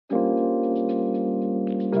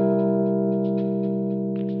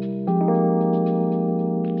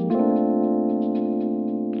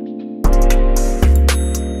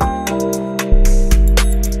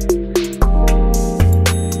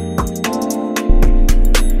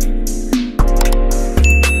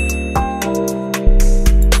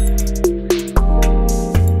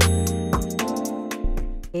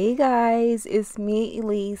guys, it's me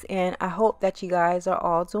Elise, and I hope that you guys are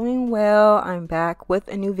all doing well. I'm back with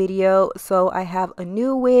a new video. So I have a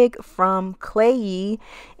new wig from Klaiyi,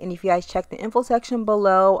 and if you guys check the info section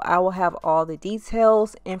below, I will have all the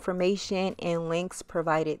details, information, and links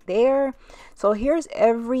provided there. So here's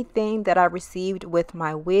everything that I received with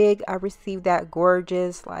my wig. I received that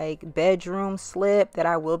gorgeous like bedroom slip that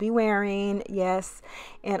I will be wearing, yes,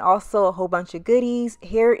 and also a whole bunch of goodies.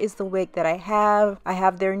 Here is the wig that I have. I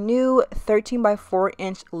have their new 13 by 4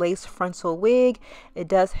 inch lace frontal wig. It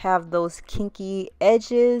does have those kinky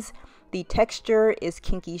edges. The texture is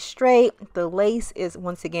kinky straight. The lace is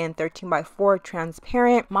once again 13 by 4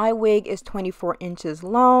 transparent. My wig is 24 inches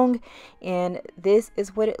long, and this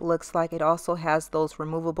is what it looks like. It also has those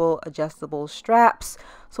removable adjustable straps,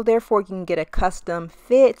 so therefore you can get a custom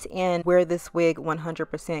fit and wear this wig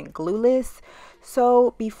 100% glueless.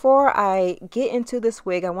 So before I get into this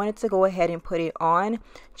wig, I wanted to go ahead and put it on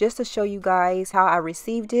just to show you guys how I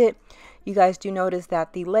received it. You guys do notice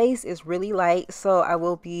that the lace is really light, so I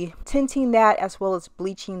will be tinting that as well as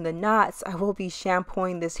bleaching the knots. I will be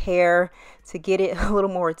shampooing this hair to get it a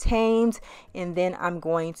little more tamed, and then I'm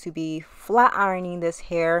going to be flat ironing this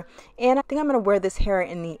hair, and I think I'm going to wear this hair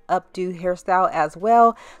in the updo hairstyle as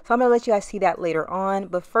well. So I'm going to let you guys see that later on,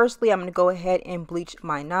 but firstly I'm going to go ahead and bleach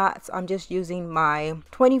my knots. I'm just using my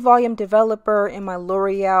 20 volume developer and my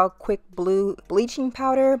L'Oreal Quick Blue bleaching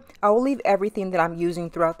powder. I will leave everything that I'm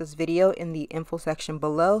using throughout this video in the info section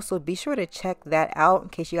below, so be sure to check that out in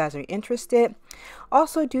case you guys are interested.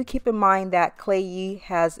 Also, do keep in mind that Klaiyi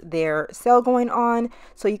has their sale going on,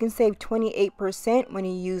 so you can save 28% when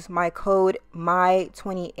you use my code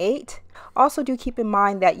MY28. Also, do keep in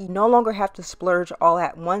mind that you no longer have to splurge all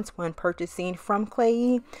at once when purchasing from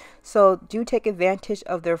Klaiyi, so do take advantage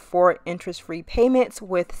of their 4 interest-free payments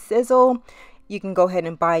with Sizzle. You can go ahead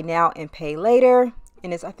and buy now and pay later,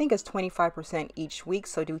 and I think it's 25% each week,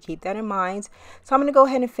 so do keep that in mind. So I'm going to go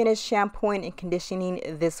ahead and finish shampooing and conditioning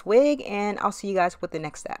this wig, and I'll see you guys with the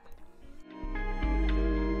next step.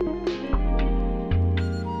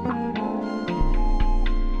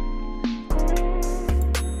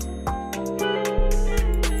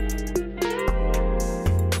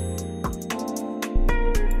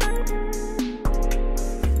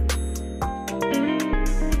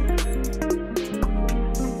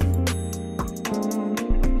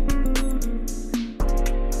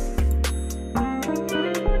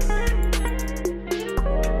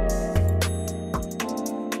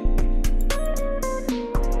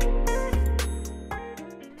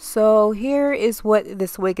 So here is what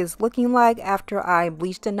this wig is looking like after I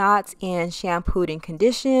bleached the knots and shampooed and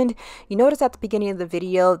conditioned. You notice at the beginning of the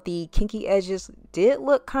video, the kinky edges did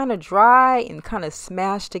look kind of dry and kind of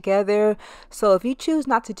smashed together. So if you choose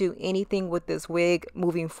not to do anything with this wig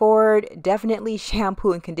moving forward, definitely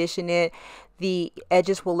shampoo and condition it. The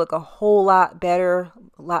edges will look a whole lot better,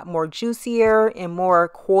 a lot more juicier and more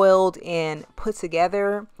coiled and put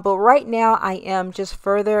together. But right now I am just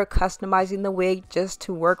further customizing the wig just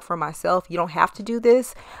to work for myself. You don't have to do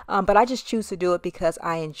this, but I just choose to do it because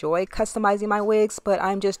I enjoy customizing my wigs. But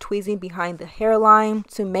I'm just tweezing behind the hairline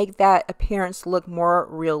to make that appearance look more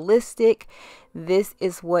realistic. This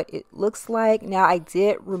is what it looks like. Now I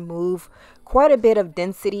did remove quite a bit of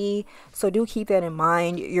density, so do keep that in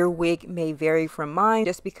mind. Your wig may vary from mine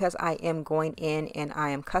just because I am going in and I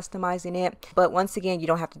am customizing it, but once again you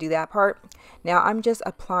don't have to do that part. Now I'm just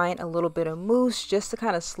applying a little bit of mousse just to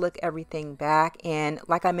kind of slick everything back, and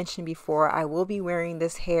like I mentioned before, I will be wearing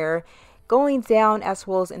this hair going down as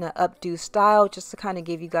well as in an updo style, just to kind of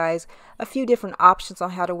give you guys a few different options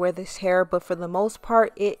on how to wear this hair. But for the most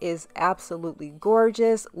part, it is absolutely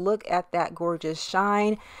gorgeous. Look at that gorgeous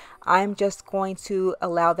shine. I'm just going to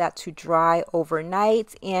allow that to dry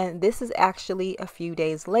overnight, and this is actually a few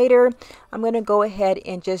days later. I'm going to go ahead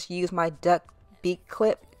and just use my duck beak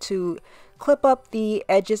clip to clip up the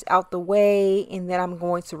edges out the way, and then I'm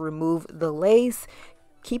going to remove the lace.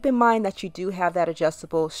 Keep in mind that you do have that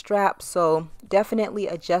adjustable strap, so definitely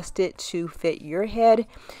adjust it to fit your head.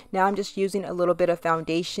 Now I'm just using a little bit of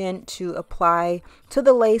foundation to apply to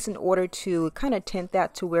the lace in order to kind of tint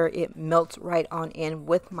that to where it melts right on in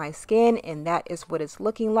with my skin, and that is what it's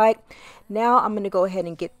looking like. Now I'm going to go ahead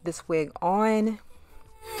and get this wig on.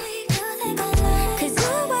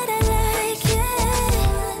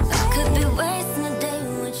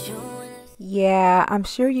 Yeah, I'm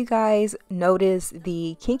sure you guys noticed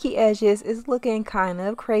the kinky edges is looking kind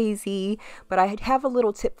of crazy, but I have a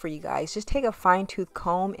little tip for you guys. Just take a fine-tooth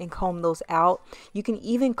comb and comb those out. You can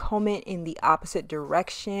even comb it in the opposite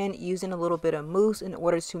direction using a little bit of mousse in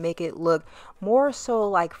order to make it look more so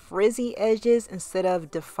like frizzy edges instead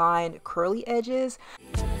of defined curly edges.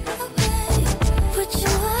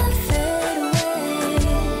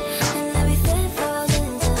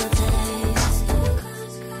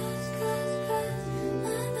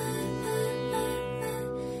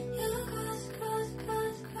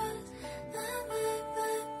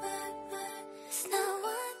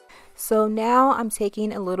 So now I'm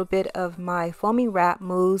taking a little bit of my foamy wrap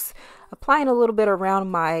mousse, applying a little bit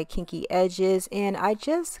around my kinky edges, and I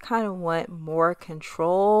just kind of want more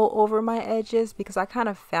control over my edges because I kind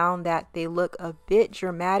of found that they look a bit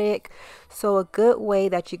dramatic. So a good way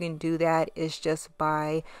that you can do that is just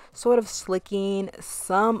by sort of slicking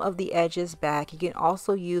some of the edges back. You can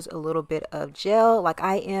also use a little bit of gel like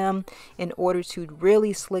I am in order to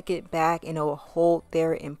really slick it back and it will hold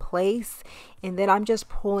there in place. And then I'm just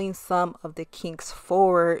pulling some of the kinks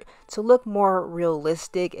forward to look more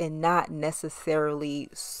realistic and not necessarily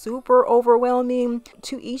super overwhelming.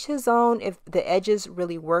 To each his own. If the edges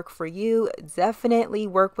really work for you, definitely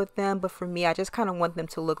work with them. But for me, I just kind of want them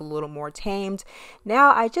to look a little more tamed.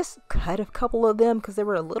 Now I just cut a couple of them because they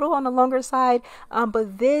were a little on the longer side.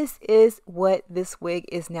 But this is what this wig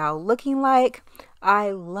is now looking like.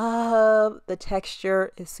 I love the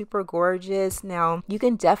texture. It's super gorgeous. Now you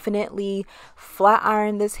can definitely flat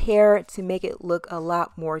iron this hair to make it look a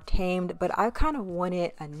lot more tamed, but I kind of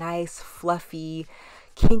wanted a nice fluffy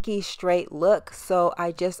kinky straight look, so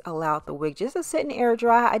I just allowed the wig just to sit and air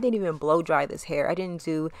dry. I didn't even blow dry this hair. I didn't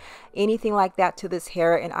do anything like that to this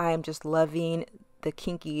hair, and I am just loving the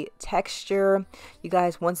kinky texture. You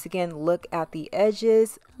guys, once again, look at the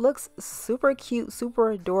edges. Looks super cute,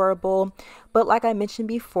 super adorable. But like I mentioned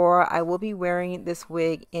before, I will be wearing this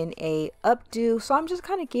wig in a updo, so I'm just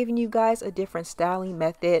kind of giving you guys a different styling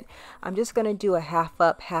method. I'm just gonna do a half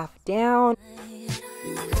up, half down.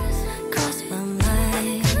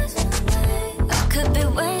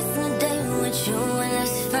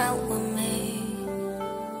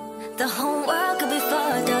 The whole world could be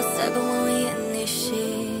fucked outside, but when we in these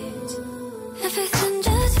sheets, everything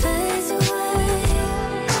just fades away.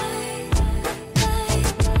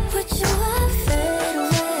 Would you want fade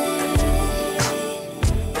away?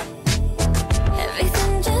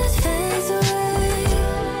 Everything just fades away.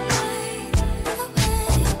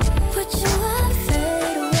 Would you want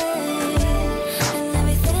fade away? And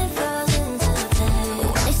everything falls into place.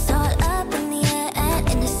 When it's all up in the air and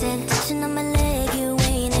innocent, touching on my leg, you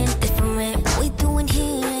ain't different. What we doing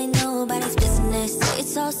here ain't nobody's business.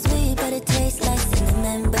 It's all sweet, but it tastes like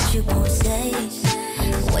cinnamon. But you won't say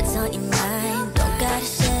what's on your mind. Don't gotta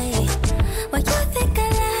say what you think I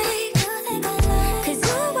like, 'cause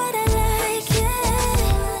you're what I like, yeah.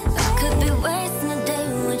 I could be wasting a day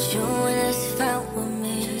with you and it's fine with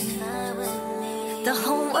me. The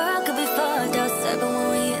whole world could be fucked outside, but when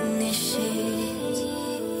we in these sheets,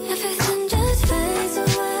 everything just fades away.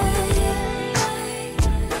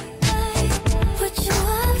 Would you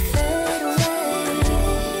want fade away?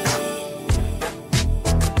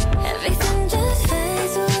 Everything just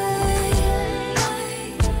fades away.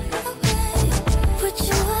 Would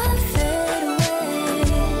you want fade away?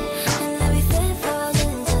 And everything falls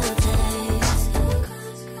into place.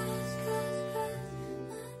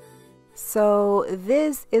 So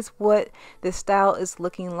this is what the style is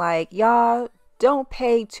looking like. Y'all, don't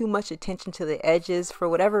pay too much attention to the edges. For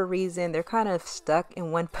whatever reason, they're kind of stuck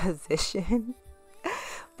in one position.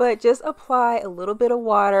 But just apply a little bit of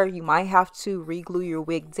water. You might have to re-glue your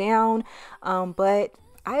wig down, but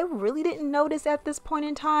I really didn't notice at this point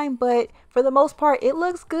in time. But for the most part, it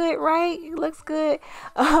looks good, right? It looks good.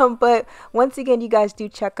 But once again, you guys do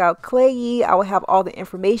check out Klaiyi. I will have all the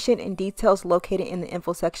information and details located in the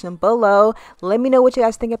info section below. Let me know what you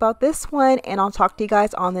guys think about this one, and I'll talk to you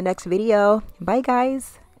guys on the next video. Bye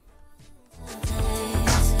guys.